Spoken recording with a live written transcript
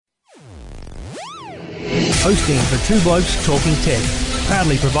Hosting for Two Blokes Talking Tech.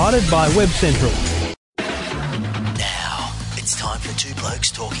 Proudly provided by Web Central. Now, it's time for Two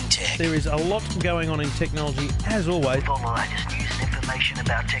Blokes Talking Tech. There is a lot going on in technology, as always. All the latest news and information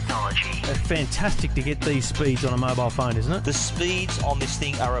about technology. It's fantastic to get these speeds on a mobile phone, isn't it? The speeds on this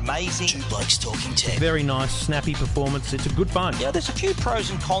thing are amazing. Two Blokes Talking Tech. Very nice, snappy performance. It's a good phone. Yeah, there's a few pros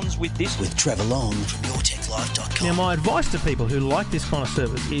and cons with this. With Trevor Long from YourTechLife.com. Now, my advice to people who like this kind of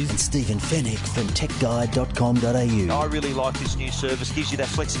service is... And Stephen Fennick from TechGuide.com.au. I really like this new service. Gives you that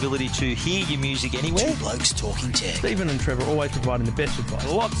flexibility to hear your music anywhere. Two Blokes Talking Tech. Stephen and Trevor always providing the best advice.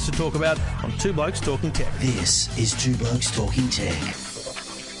 Lots to talk about on Two Blokes Talking Tech. This is Two Blokes Talking Tech.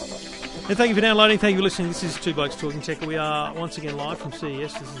 And thank you for downloading, thank you for listening. This is Two Blokes Talking Tech. We are once again live from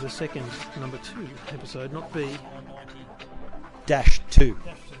CES. This is the second, number 2 episode, not B. -2.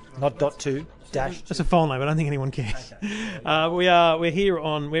 Not .2. Dash. That's a file name. I don't think anyone cares. Okay.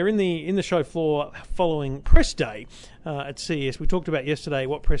 We're in the show floor following Press Day at CES. We talked about yesterday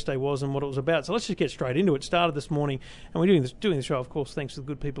what Press Day was and what it was about. So let's just get straight into it. Started this morning, and we're doing the show, of course, thanks to the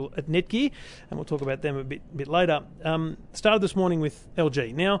good people at Netgear, and we'll talk about them a bit later. Started this morning with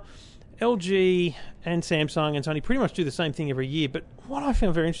LG. Now, LG and Samsung and Sony pretty much do the same thing every year. But what I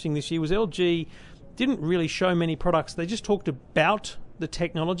found very interesting this year was LG didn't really show many products. They just talked about the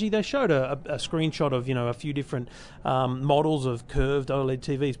technology. They showed a screenshot of a few different models of curved OLED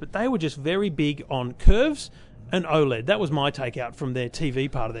TVs, but they were just very big on curves and OLED. That was my takeout from their TV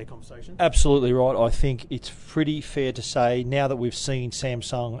part of their conversation. Absolutely right. I think it's pretty fair to say, now that we've seen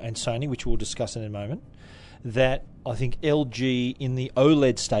Samsung and Sony, which we'll discuss in a moment, that I think LG in the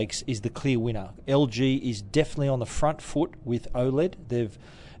OLED stakes is the clear winner. LG is definitely on the front foot with OLED.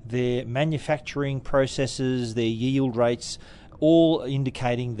 Their manufacturing processes, their yield rates, all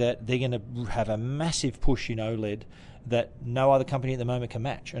indicating that they're going to have a massive push in OLED that no other company at the moment can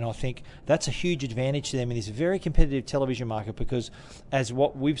match. And I think that's a huge advantage to them in this very competitive television market, because as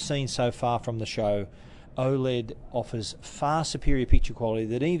what we've seen so far from the show, OLED offers far superior picture quality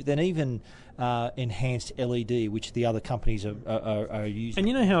than even enhanced LED, which the other companies are using. And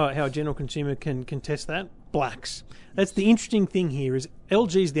you know how a general consumer can test that? Blacks. That's the interesting thing here, is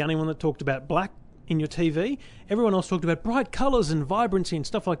LG's the only one that talked about black in your TV. Everyone else talked about bright colours and vibrancy and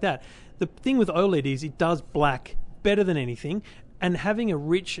stuff like that. The thing with OLED is it does black better than anything, and having a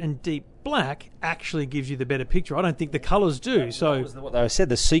rich and deep black actually gives you the better picture. I don't think the colours do. So what they said,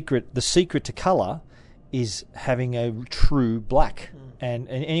 the secret to colour is having a true black. And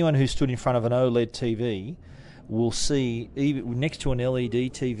anyone who stood in front of an OLED TV will see, even next to an LED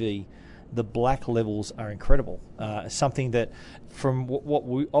TV, the black levels are incredible. Something that, from what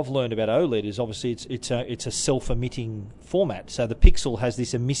I've learned about OLED, is obviously it's a self-emitting format. So the pixel has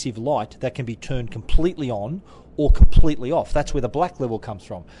this emissive light that can be turned completely on or completely off. That's where the black level comes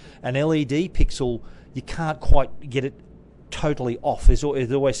from. An LED pixel, you can't quite get it totally off. There's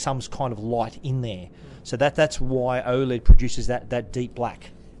always some kind of light in there. So that's why OLED produces that deep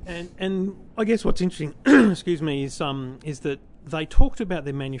black. And I guess what's interesting, excuse me, is that they talked about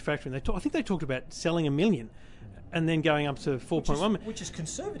their manufacturing. I think they talked about selling 1 million and then going up to 4.1 million. Which is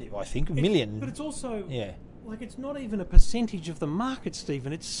conservative, I think, 1 million. But it's also... Yeah. Like, it's not even a percentage of the market,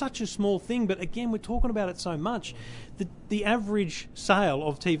 Stephen. It's such a small thing, but again, we're talking about it so much. The average sale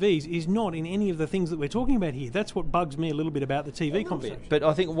of TVs is not in any of the things that we're talking about here. That's what bugs me a little bit about the TV conversation. But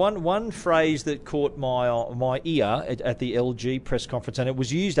I think one phrase that caught my ear at the LG press conference, and it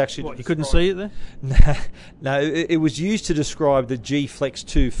was used actually... What, you couldn't see it there? No, it was used to describe the G Flex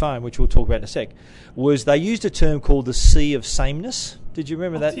 2 phone, which we'll talk about in a sec, was they used a term called the sea of sameness. Did you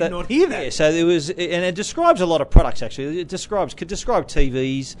remember that? I did not hear that. Yeah, so there was, and it describes a lot of products actually. It can describe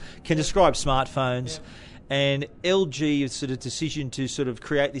TVs, can describe smartphones, and LG's sort of decision to sort of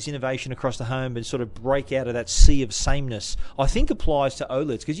create this innovation across the home and sort of break out of that sea of sameness, I think applies to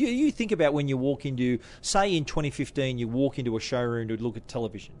OLEDs. Because you think about when you walk into, say in 2015, you walk into a showroom to look at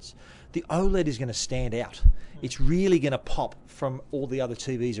televisions, the OLED is going to stand out. It's really going to pop from all the other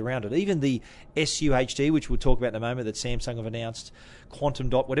TVs around it. Even the SUHD, which we'll talk about in a moment, that Samsung have announced, Quantum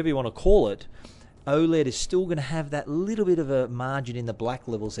Dot, whatever you want to call it, OLED is still going to have that little bit of a margin in the black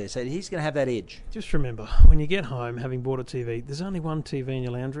levels there. So he's going to have that edge. Just remember, when you get home, having bought a TV, there's only one TV in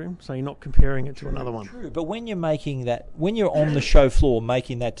your lounge room, so you're not comparing it to another one. True, but when you're on the show floor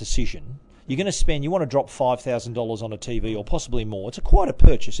making that decision, you're going to spend, you want to drop $5,000 on a TV or possibly more. It's quite a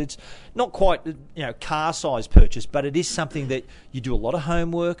purchase. It's not quite car-size purchase, but it is something that you do a lot of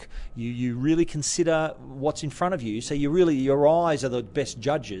homework. You really consider what's in front of you. So your eyes are the best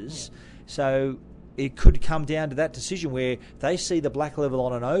judges. So it could come down to that decision where they see the black level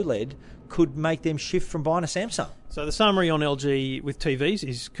on an OLED could make them shift from buying a Samsung. So the summary on LG with TVs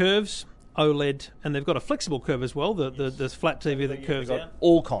is curves, OLED, and they've got a flexible curve as well. The flat TV that curves We've got out.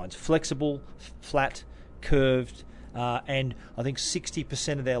 all kinds, flexible, flat, curved, and I think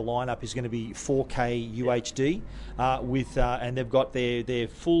 60% of their lineup is going to be 4K UHD and they've got their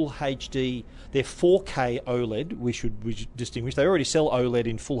full HD, their 4K OLED. We should distinguish. They already sell OLED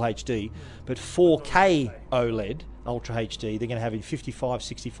in full HD, but 4K OLED Ultra HD they're going to have in 55,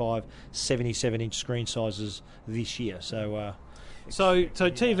 65, 77-inch screen sizes this year. So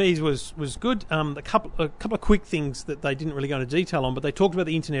TVs was good. A couple of quick things that they didn't really go into detail on, but they talked about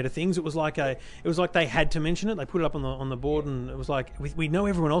the Internet of Things. It was like they had to mention it. They put it up on the board, and it was like we know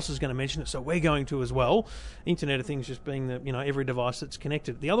everyone else is going to mention it, so we're going to as well. Internet of Things just being every device that's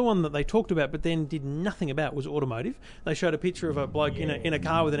connected. The other one that they talked about but then did nothing about was automotive. They showed a picture of a bloke in a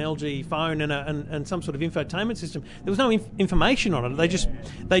car with an LG phone and some sort of infotainment system. There was no information on it.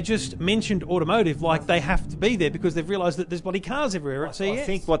 They just mentioned automotive like they have to be there because they've realised that there's bloody cars everywhere at CES. I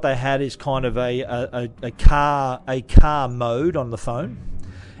think what they had is kind of a car mode on the phone.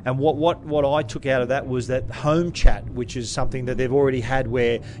 And what I took out of that was that home chat, which is something that they've already had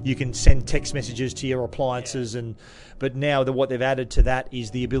where you can send text messages to your appliances, but now what they've added to that is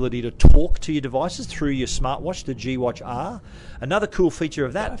the ability to talk to your devices through your smartwatch, the G Watch R. Another cool feature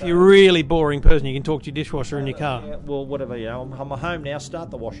of that. If you're a really boring person, you can talk to your dishwasher in your car. Yeah, well, whatever, I'm home now, start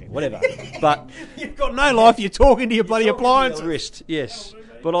the washing, whatever. But you've got no life, you're talking to your bloody appliance. Wrist, yes.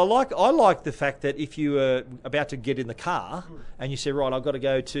 But I like the fact that if you were about to get in the car and you say, right, I've got to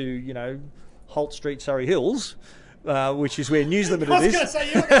go to, Holt Street, Surrey Hills, which is where News Limited is. I was going to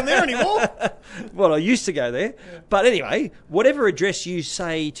say, you're not going there anymore. Well, I used to go there. Yeah. But anyway, whatever address you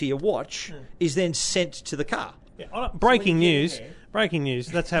say to your watch is then sent to the car. Yeah. Breaking news.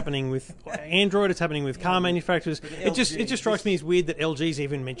 That's happening with Android. It's happening with car manufacturers. It just strikes me as weird that LG's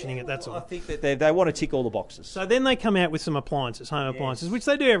even mentioning it. That's all. I think that they want to tick all the boxes. So then they come out with some appliances, home appliances, which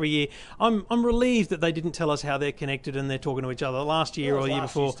they do every year. I'm relieved that they didn't tell us how they're connected and they're talking to each other last year or the year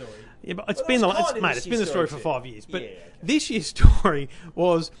before. Yeah, but it's been the story for 5 years. But this year's story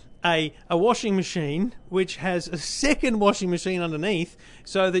was a washing machine which has a second washing machine underneath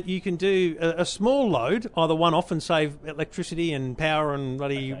so that you can do a small load, either one off and save electricity and power and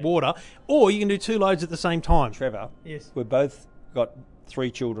bloody water, or you can do two loads at the same time. Trevor, yes, we've both got 3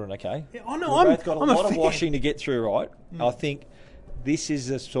 children, okay? Yeah, I know. We've both got a lot of washing to get through, right? I think this is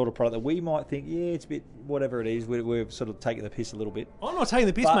the sort of product that we might think, it's a bit, whatever it is, we're sort of taking the piss a little bit. I'm not taking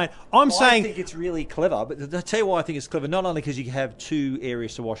the piss, but mate. I think it's really clever, but I'll tell you why I think it's clever, not only because you have 2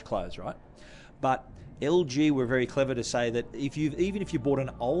 areas to wash clothes, right? But LG were very clever to say that even if you bought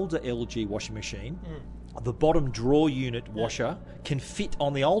an older LG washing machine, the bottom drawer unit washer can fit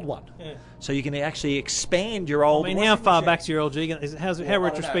on the old one. Yeah. So you can actually expand your old washing how far machine. back's your LG? How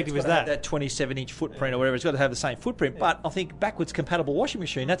retrospective is that? That 27-inch footprint or whatever. It's got to have the same footprint. But I think backwards compatible washing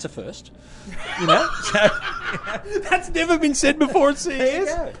machine, that's a first. So, that's never been said before at CES. There you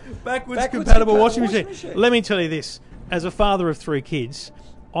go. Backwards compatible washing machine. Let me tell you this. As a father of 3 kids,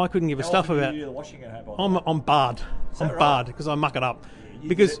 I couldn't give a stuff about. I'm barred. I'm barred because I muck it up.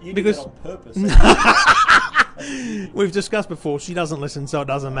 Because on purpose. We've discussed before. She doesn't listen, so it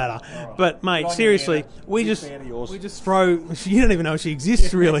doesn't matter. Right. But mate, seriously, we just throw. You don't even know she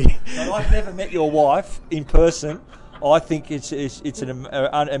exists, really. But I've never met your wife in person. I think it's an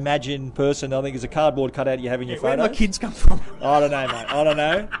unimagined person. I think it's a cardboard cutout you have in your photos. Where do my kids come from? I don't know, mate. I don't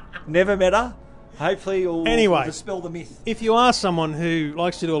know. Never met her. Hopefully you'll dispel the myth. If you are someone who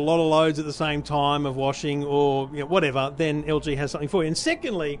likes to do a lot of loads at the same time of washing or whatever, then LG has something for you. And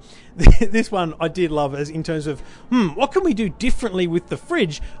secondly, this one I did love as in terms of, what can we do differently with the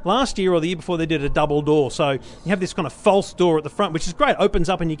fridge? Last year or the year before they did a double door. So you have this kind of false door at the front, which is great. It opens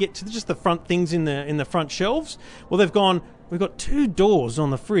up and you get to just the front things in the front shelves. Well, they've gone, we've got 2 doors on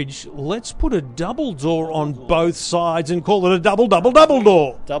the fridge. Let's put a double door on both sides and call it a double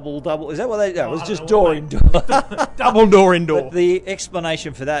door. Double. Is that what they... No, it was just door indoor. Double door indoor. But the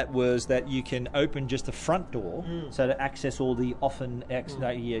explanation for that was that you can open just the front door so to access all the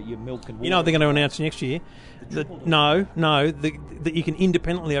your milk and water. You know what they're going to announce next year? That you can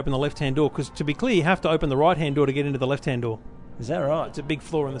independently open the left-hand door, because to be clear, you have to open the right-hand door to get into the left-hand door. Is that right? It's a big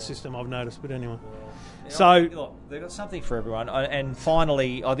flaw in the system, I've noticed, but anyway. So look, they've got something for everyone, and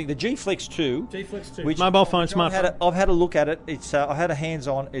finally, I think the G Flex 2, which mobile phone, smartphone. I've had a look at it. It's I had a hands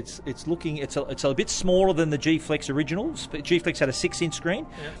on. It's a bit smaller than the G Flex originals. But G Flex had a 6-inch screen.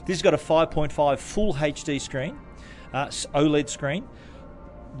 Yeah. This has got a 5.5 full HD screen, OLED screen.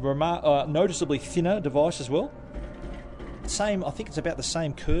 Noticeably thinner device as well. I think it's about the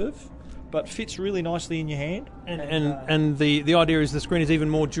same curve. but fits really nicely in your hand. And the idea is the screen is even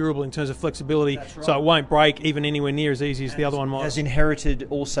more durable in terms of flexibility, so it won't break even anywhere near as easy as the other one might. Has inherited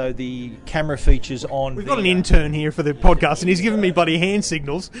also the camera features on. We've got an intern here for the podcast, and he's giving me bloody hand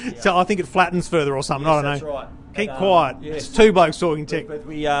signals, so I think it flattens further or something. I don't know. That's right. Keep quiet. Yes. It's two blokes talking tech. But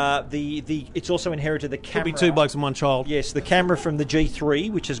we it's also inherited the camera. Could be two blokes and one child. Yes, the camera from the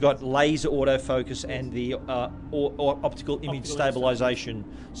G3, which has got laser autofocus and the optical image stabilization.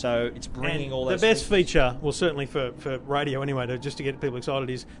 So it's bringing all the those. The best feature, well, certainly for radio anyway, just to get people excited,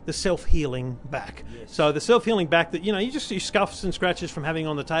 is the self-healing back. Yes. So the self-healing back that you scuffs and scratches from having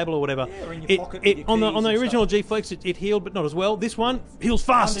on the table or whatever. Yeah, or in your pocket with your on the keys original G Flex, it healed, but not as well. This one heals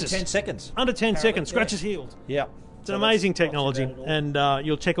fastest. Under 10 seconds. Under 10 seconds, scratches healed. Yeah. It's an amazing technology, and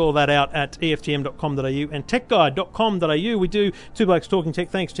you'll check all that out at eftm.com.au and techguide.com.au. We do Two Blokes Talking Tech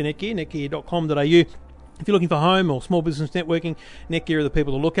thanks to Netgear, netgear.com.au. If you're looking for home or small business networking, Netgear are the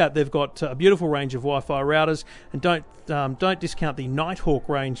people to look at. They've got a beautiful range of Wi-Fi routers, and don't discount the Nighthawk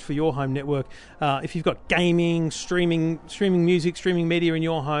range for your home network. If you've got gaming, streaming music, streaming media in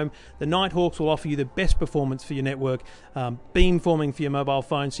your home, the Nighthawks will offer you the best performance for your network, beamforming for your mobile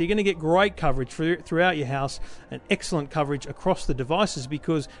phone. So you're going to get great coverage throughout your house and excellent coverage across the devices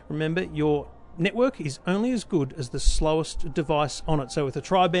because, remember, your network is only as good as the slowest device on it. So with a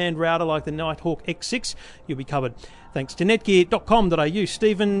tri-band router like the Nighthawk X6, you'll be covered. Thanks to netgear.com.au.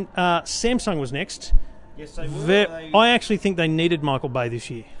 Stephen, Samsung was next. Yes, they were. I actually think they needed Michael Bay this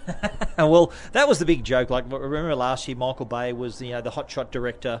year. Well, that was the big joke. Like, remember last year, Michael Bay was the hotshot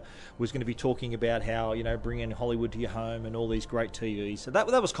director, was going to be talking about how bringing Hollywood to your home and all these great TVs. So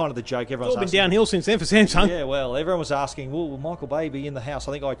that was kind of the joke. Everyone's It's all been downhill since then for Samsung. Yeah, well, everyone was asking, will Michael Bay be in the house?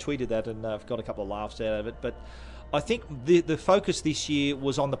 I think I tweeted that and I've got a couple of laughs out of it. But I think the focus this year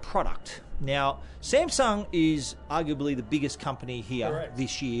was on the product. Now, Samsung is arguably the biggest company here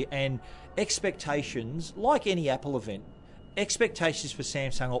this year, and expectations, like any Apple event, expectations for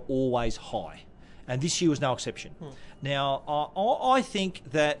Samsung are always high, and this year was no exception. Now, I think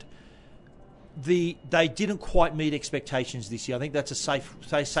that they didn't quite meet expectations this year. I think that's a safe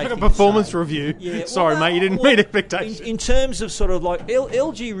like a performance review. Yeah, Sorry, mate, you didn't meet expectations. In terms of sort of like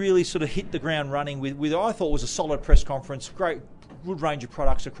LG really sort of hit the ground running with I thought was a solid press conference, good range of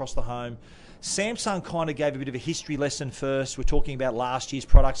products across the home. Samsung kind of gave a bit of a history lesson first. We're talking about last year's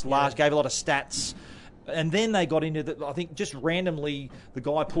products. Gave a lot of stats. And then they got into I think just randomly, the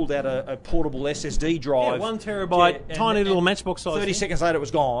guy pulled out a portable SSD drive. Yeah, 1 terabyte, tiny little matchbox size. 30 seconds later, it was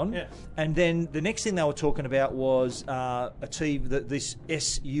gone. Yeah. And then the next thing they were talking about was this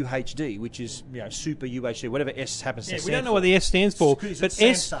SUHD, which is super UHD, whatever S happens to stand for. We don't know what the S stands for, but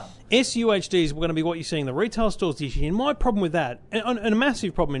Samsung. SUHD is going to be what you see in the retail stores this year. And my problem with that, and a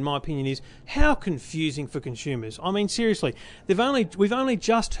massive problem in my opinion, is how confusing for consumers. I mean, seriously, we've only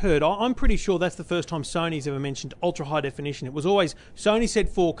just heard. I'm pretty sure that's the first time Sony's ever mentioned ultra high definition. It was always Sony said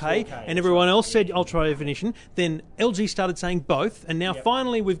 4K and everyone else said ultra high definition. Then LG started saying both, and now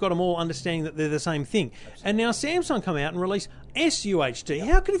finally we've got them all understanding that they're the same thing. Absolutely. And now Samsung come out and release SUHD.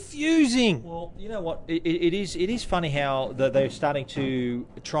 How confusing! Well, you know what? It is funny how they're starting to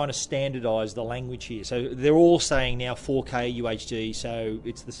trying to standardise the language here. So they're all saying now 4K UHD, so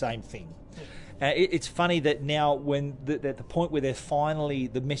it's the same thing. It's funny that now when at the point where they're finally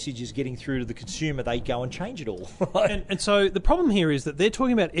the message is getting through to the consumer, they go and change it all. and so the problem here is that they're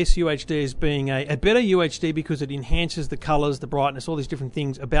talking about SUHD as being a better UHD because it enhances the colours, the brightness, all these different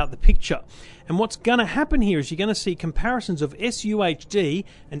things about the picture. And what's going to happen here is you're going to see comparisons of SUHD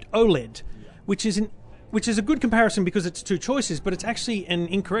and OLED, which is a good comparison because it's two choices, but it's actually an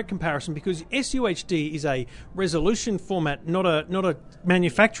incorrect comparison because SUHD is a resolution format, not a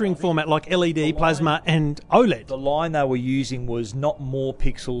manufacturing format like LED, plasma, and OLED. The line they were using was not more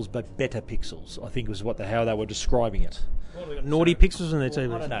pixels, but better pixels, I think was how they were describing it. Well, they've got naughty pixels in their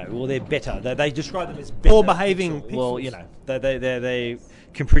TV. I don't know. Well, they're better. They describe them as better. Poor behaving pixels. Well, they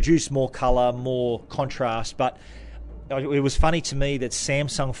can produce more colour, more contrast, but it was funny to me that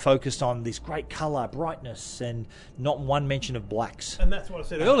Samsung focused on this great colour, brightness, and not one mention of blacks. And that's what I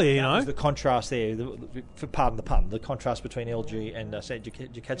said earlier, That was the contrast there, pardon the pun, the contrast between LG and... did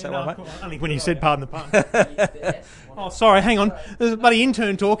you catch that one, mate? Only when you said pardon the pun. Oh, sorry, hang on. There's a bloody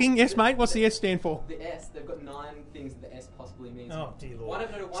intern talking. Yes, mate, what's the S stand for? The S, they've got 9 things that the S possibly means. Oh, dear Lord. One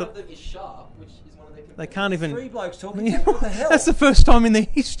of them is sharp, which is one of their... They can't even... Three blokes talking. What the hell? That's the first time in their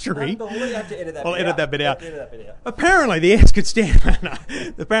history. We'll have to edit that I'll bit edit out. that bit out. Edit that bit out. Apparently, the S could stand... No,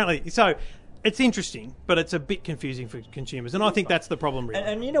 apparently. So, It's interesting, but it's a bit confusing for consumers, and I think that's the problem, really.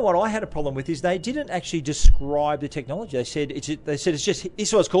 And you know what I had a problem with is they didn't actually describe the technology. They said it's just this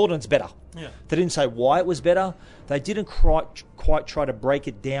is what it's called and it's better. Yeah. They didn't say why it was better. They didn't quite try to break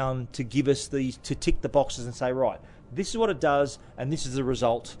it down to give us to tick the boxes and say, right, this is what it does and this is the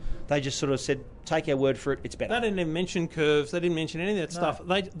result. They just sort of said, take our word for it, it's better. They didn't even mention curves. They didn't mention any of that stuff.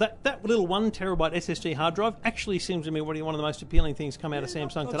 That little 1 terabyte SSD hard drive actually seems to me one of the most appealing things come out of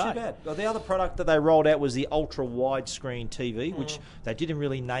Samsung not today. Too bad. Well, the other product that they rolled out was the ultra widescreen TV, which they didn't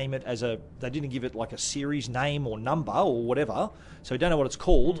really name it they didn't give it like a series name or number or whatever. So we don't know what it's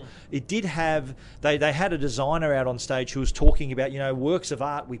called. It did have they had a designer out on stage who was talking about works of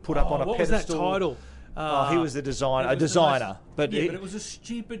art we put up on a what pedestal. was that title? He was the designer, It a was the designer. most- But but it was a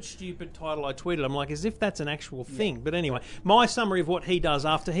stupid title I tweeted. I'm like, as if that's an actual thing. But anyway, my summary of what he does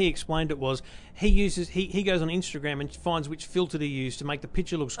after he explained it was he goes on Instagram and finds which filter to use to make the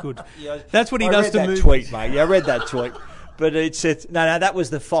picture looks good. That's what he does to I read that movies. tweet, mate. Yeah, I read that tweet. But no, that was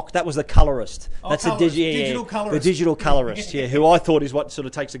the Fox. That was the colorist. That's colorist. the Digital colorist. The digital colorist, who I thought is what sort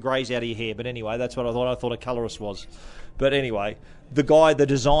of takes the greys out of your hair. But anyway, that's what I thought. I thought a colorist was. But anyway, the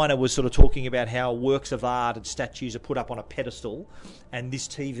designer was sort of talking about how works of art and statues are put up on a pedestal, and this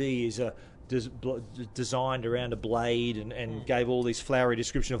TV is designed around a blade and gave all this flowery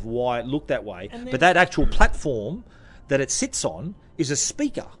description of why it looked that way. But that actual platform that it sits on is a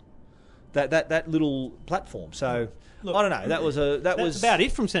speaker. That little platform. So look, I don't know. That was about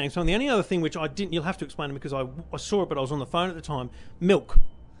it from Samsung. The only other thing which I didn't, you'll have to explain it because I saw it, but I was on the phone at the time. Milk.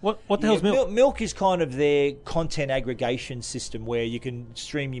 What the hell's Milk? Milk is kind of their content aggregation system where you can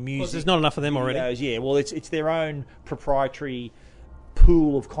stream your music. Well, there's not enough of them already. Yeah, well, it's their own proprietary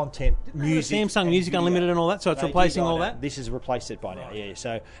pool of content, music, Samsung Music Unlimited and all that, so it's replacing all that? This has replaced it by now, yeah.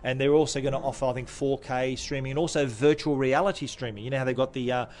 So, and they're also going to offer, I think, 4K streaming and also virtual reality streaming. You know how they've got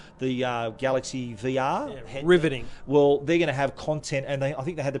the Galaxy VR? Yeah, riveting. Well, they're going to have content, and I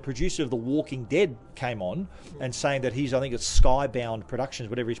think they had the producer of The Walking Dead came on and saying that I think it's Skybound Productions,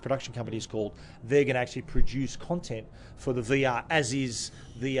 whatever his production company is called, they're going to actually produce content for the VR, as is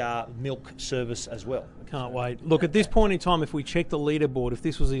the Milk service as well. Can't wait. Look, at this point in time, if we check the leaderboard, if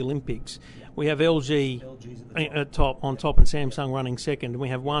this was the Olympics, we have LG on top, and Samsung running second, and we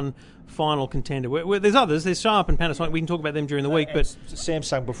have one final contender. There's others. There's Sharp and Panasonic. We can talk about them during the week. But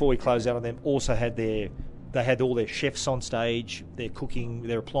Samsung, before we close out on them, also had they had all their chefs on stage, their cooking,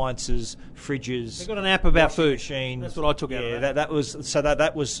 their appliances, fridges. They've got an app about food. Machines. That's what I took out of that.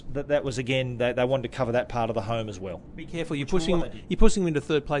 That was again. They wanted to cover that part of the home as well. Be careful. You're pushing them into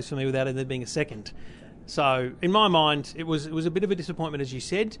third place for me without there being a second. So, in my mind, it was a bit of a disappointment, as you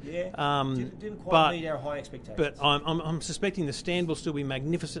said. Yeah, didn't quite meet our high expectations. But I'm suspecting the stand will still be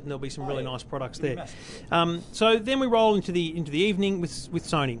magnificent, and there'll be some really nice products there. So then we roll into the evening with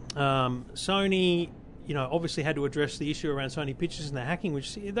Sony. Sony, obviously had to address the issue around Sony Pictures and the hacking,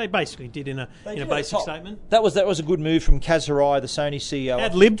 which they basically did in a basic statement. That was a good move from Kaz Hirai, the Sony CEO.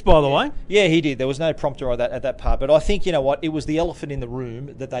 Ad-libbed, by the way. Yeah, he did. There was no prompter at that part. But I think, you know what, it was the elephant in the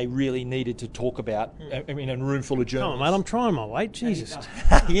room that they really needed to talk about in a room full of journalists. Come on, mate, I'm trying my weight. Jesus.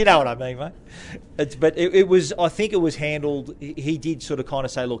 You know what I mean, mate. But it was, I think it was handled, he did sort of kind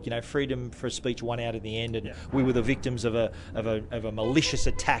of say, look, freedom for speech won out in the end, and we were the victims of a malicious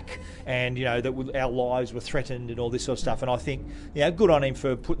attack, and, that our lives were threatened and all this sort of stuff. And I think, good on him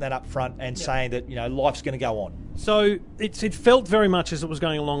for putting that up front and saying that, life's going to go on. So it felt very much as it was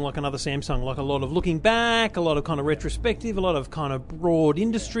going along like another Samsung, like a lot of looking back, a lot of kind of retrospective, a lot of kind of broad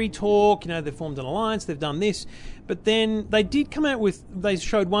industry talk. They've formed an alliance, they've done this. But then they did come out they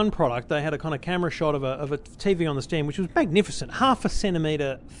showed one product. They had a kind of camera shot of a TV on the stand, which was magnificent, 0.5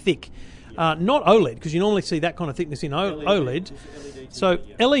 centimetre thick. Not OLED, because you normally see that kind of thickness in OLED. So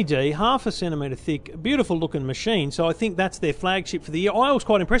LED, 0.5 centimetre thick, beautiful looking machine. So I think that's their flagship for the year. I was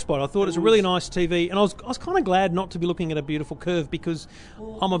quite impressed by it. I thought it was a really nice TV, and I was kind of glad not to be looking at a beautiful curve, because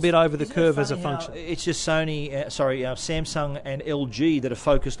I'm a bit over the curve as a function. It's just Samsung and LG that are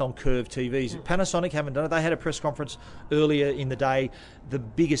focused on curved TVs. Panasonic haven't done it. They had a press conference earlier in the day. The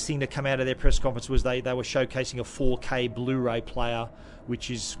biggest thing to come out of their press conference was they were showcasing a 4K Blu-ray player,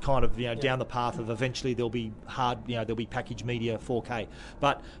 which is kind of down the path of eventually there'll be there'll be packaged media 4K.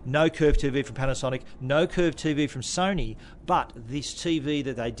 But no curved TV from Panasonic, no curved TV from Sony. But this TV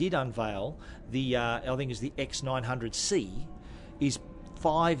that they did unveil, I think is the X900C, is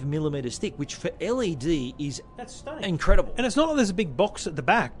 5 millimeters thick, which for LED is incredible. And it's not like there's a big box at the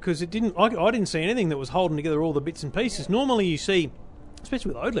back, because I didn't see anything that was holding together all the bits and pieces. Normally you see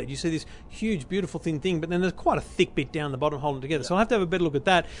especially with OLED, you see this huge, beautiful thin thing, but then there's quite a thick bit down the bottom holding it together. So I'll have to have a better look at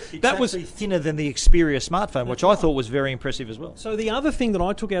that. It's That was actually thinner than the Xperia smartphone, which I thought was very impressive as well. So the other thing that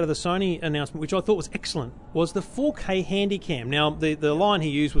I took out of the Sony announcement, which I thought was excellent, was the 4K Handycam. Now, the line he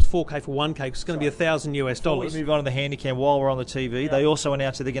used was 4K for 1K, because it's going to be $1,000 US. Before we move on to the Handycam, while we're on the TV, they also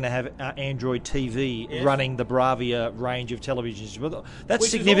announced that they're going to have Android TV running the Bravia range of televisions. Well, that's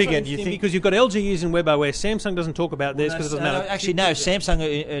Which significant. is also You think? because you've got LG using WebOS. Samsung doesn't talk about theirs because it doesn't matter. Actually, no.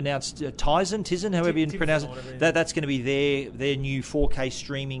 Samsung announced Tizen, however you pronounce it. That's going to be their new 4K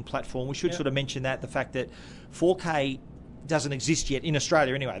streaming platform. We should sort of mention that, the fact that 4K doesn't exist yet in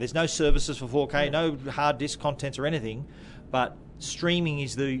Australia anyway. There's no services for 4K, no hard disk contents or anything, but streaming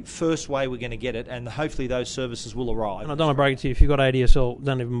is the first way we're going to get it, and hopefully those services will arrive. And I don't want to break it to you, if you've got ADSL,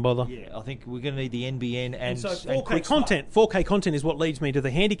 don't even bother. Yeah, I think we're going to need the NBN and So and 4K quick content. 4K content is what leads me to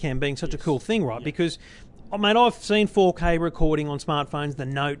the Handycam being such a cool thing, right? Because, mate, I've seen 4K recording on smartphones. The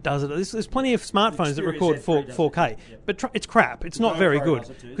Note does it. There's plenty of smartphones that record 4K, but it's crap. It's not very good,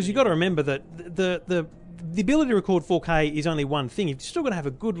 because you've got to remember that the ability to record 4K is only one thing. You've still got to have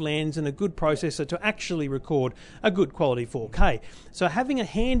a good lens and a good processor to actually record a good quality 4K. So having a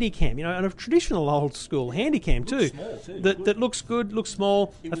Handycam, and a traditional old school Handycam too, that looks good, looks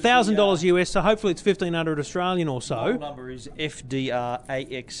small, $1,000 US. So hopefully it's 1,500 Australian or so. The number is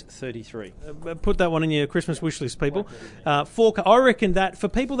FDR-AX33. Put that one in your Christmas wish list, people. 4K. I reckon that for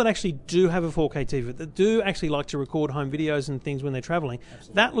people that actually do have a 4K TV, that do actually like to record home videos and things when they're travelling,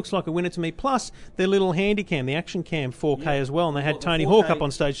 that looks like a winner to me. Plus their little Handycam, the Action Cam 4K as well, and they had Tony Hawk up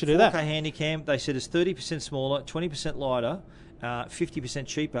on stage to do that. 4K Handycam, they said, is 30% smaller, 20% lighter, 50%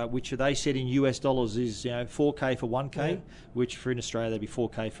 cheaper, which they said in US dollars is 4K for 1K, which for in Australia they'd be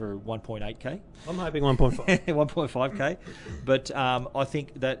 4K for 1.8K. I'm hoping 1.5. 1.5K. But I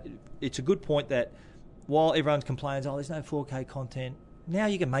think that it's a good point that while everyone complains, there's no 4K content, now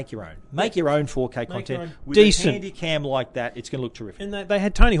you can make your own. Make your own 4K content. With Decent. a Handycam like that, it's going to look terrific. And they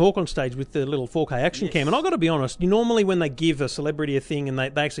had Tony Hawk on stage with the little 4K action cam. And I've got to be honest, normally when they give a celebrity a thing and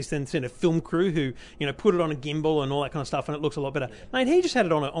they actually send a film crew who put it on a gimbal and all that kind of stuff, and it looks a lot better. Mate, he just had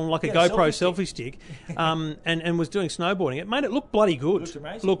it on like a GoPro selfie stick and was doing snowboarding. It made it look bloody good. Looked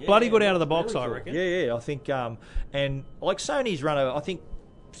amazing. Looked bloody good out of the box, I reckon. Yeah, I think, and like Sony's I think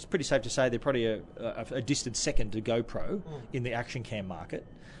it's pretty safe to say they're probably a distant second to GoPro in the action cam market.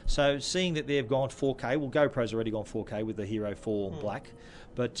 So seeing that they've gone 4K, well, GoPro's already gone 4K with the Hero 4 Black,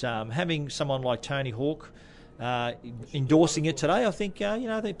 but having someone like Tony Hawk endorsing it today, I think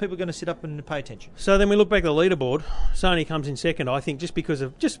I think people are going to sit up and pay attention. So then we look back at the leaderboard. Sony comes in second, I think, just because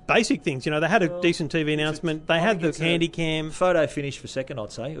of just basic things. They had a decent TV announcement. They had the Handycam. Photo finish for second,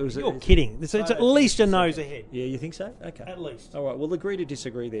 I'd say. You're kidding. It's at least a nose ahead. Yeah, you think so? Okay. At least. All right, we'll agree to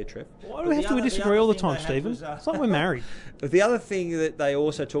disagree there, Trev. Why do we have to disagree all the time, Stephen? It's like we're married. The other thing that they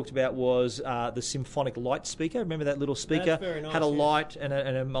also talked about was the symphonic light speaker. Remember that little speaker? That's very nice, had a light and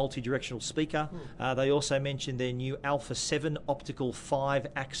a multi-directional speaker. They also mentioned their new Alpha 7 optical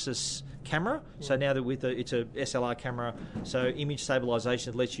 5-axis camera. So now that it's a SLR camera, so image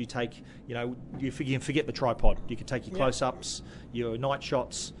stabilization lets you take, you can forget the tripod. You can take your close-ups, your night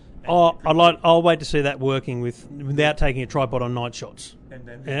shots. I'll wait to see that working without taking a tripod on night shots. And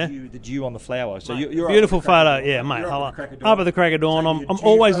then the dew on the flower. So you're beautiful photo, mate. Up at the crack of dawn. I'm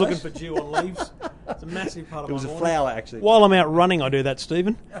always looking for dew on leaves. It's a massive part of my morning. It was a flower, actually. While I'm out running, I do that,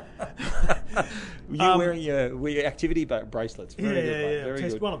 Stephen. You're wearing your activity bracelets. Very good, mate. Very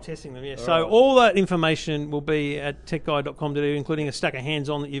good. Well, I'm testing them, So all that information will be at techguide.com.au, including a stack of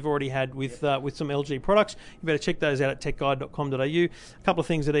hands-on that you've already had with some LG products. You better check those out at techguide.com.au. A couple of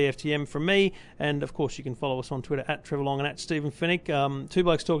things at EFTM from me, and of course you can follow us on Twitter at Trevor Long and at Stephen Fennick. Two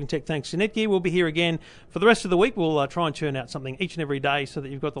Blokes Talking Tech, thanks to Netgear. We'll be here again for the rest of the week. We'll try and churn out something each and every day so that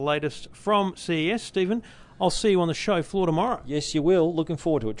you've got the latest from CES. Stephen, I'll see you on the show floor tomorrow. Yes, you will. Looking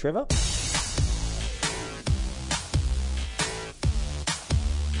forward to it, Trevor.